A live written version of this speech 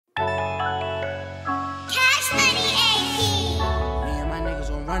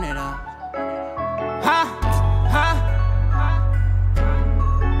run it up. Huh?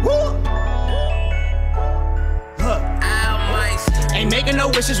 Woo! Ain't making no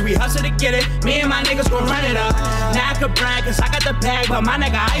wishes, we hustle to get it. Me and my niggas gon' run it up. Now I could brag, cause I got the bag, but my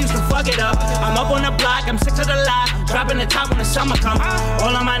nigga, I used to fuck it up. I'm up on the block, I'm sick to the lot, dropping the top when the summer come.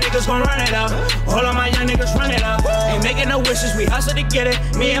 All of my niggas gon' run it up. All of my young niggas run it up. Ain't making no wishes, we hustle to get it.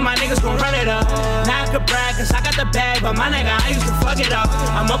 Me and my niggas gon' run it up. Now I could brag, cause I got the bag, but my nigga, I used to fuck it up.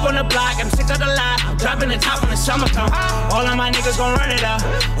 I'm up on the block, I'm sick to the lot, dropping the top when the summer come. All of my niggas gon' run it up.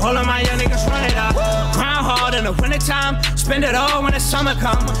 All of my young niggas run it up. Grind hard in the wintertime, spend it all when the summer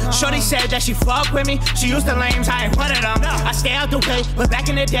come. Shorty said that she fuck with me, she used to lames, I ain't one of them. I stay out the way, but back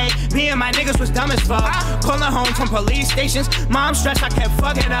in the day, me and my niggas was dumb as fuck. Calling home from police stations, mom stressed, I kept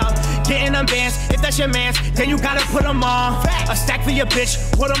fucking up. Getting them bands, if that's your mans, then you gotta put them on. A stack for your bitch,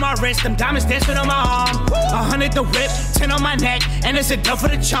 put on my wrist, them diamonds dancing on my arm. 100 the whip, 10 on my neck, and it's a dub for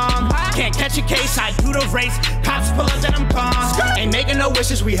the charm. Can't catch a case, I do the race, cops pull up, then I'm gone. Ain't making no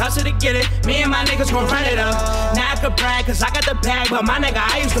wishes, we hustle to get it. Me and my niggas gon' run it up. Now I could brag, cause I got the bag, but my nigga,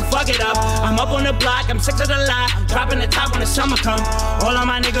 I used to fuck it up. I'm up on the block, I'm sick to the lot, dropping the top when the summer come. All of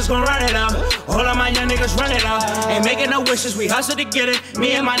my niggas gon' run it up. All of my young niggas run it up. Ain't making no wishes, we hustle to get it.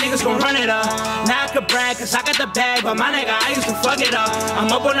 Me and my niggas gon' run it up. Now I could brag, cause I got the bag, but my nigga, I used to fuck it up.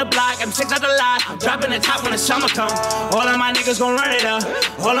 I'm up on the block, I'm sick to the lot, dropping the top when the summer come. All of my niggas gon' run it up.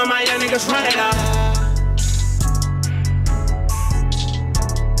 All of my young niggas run it up.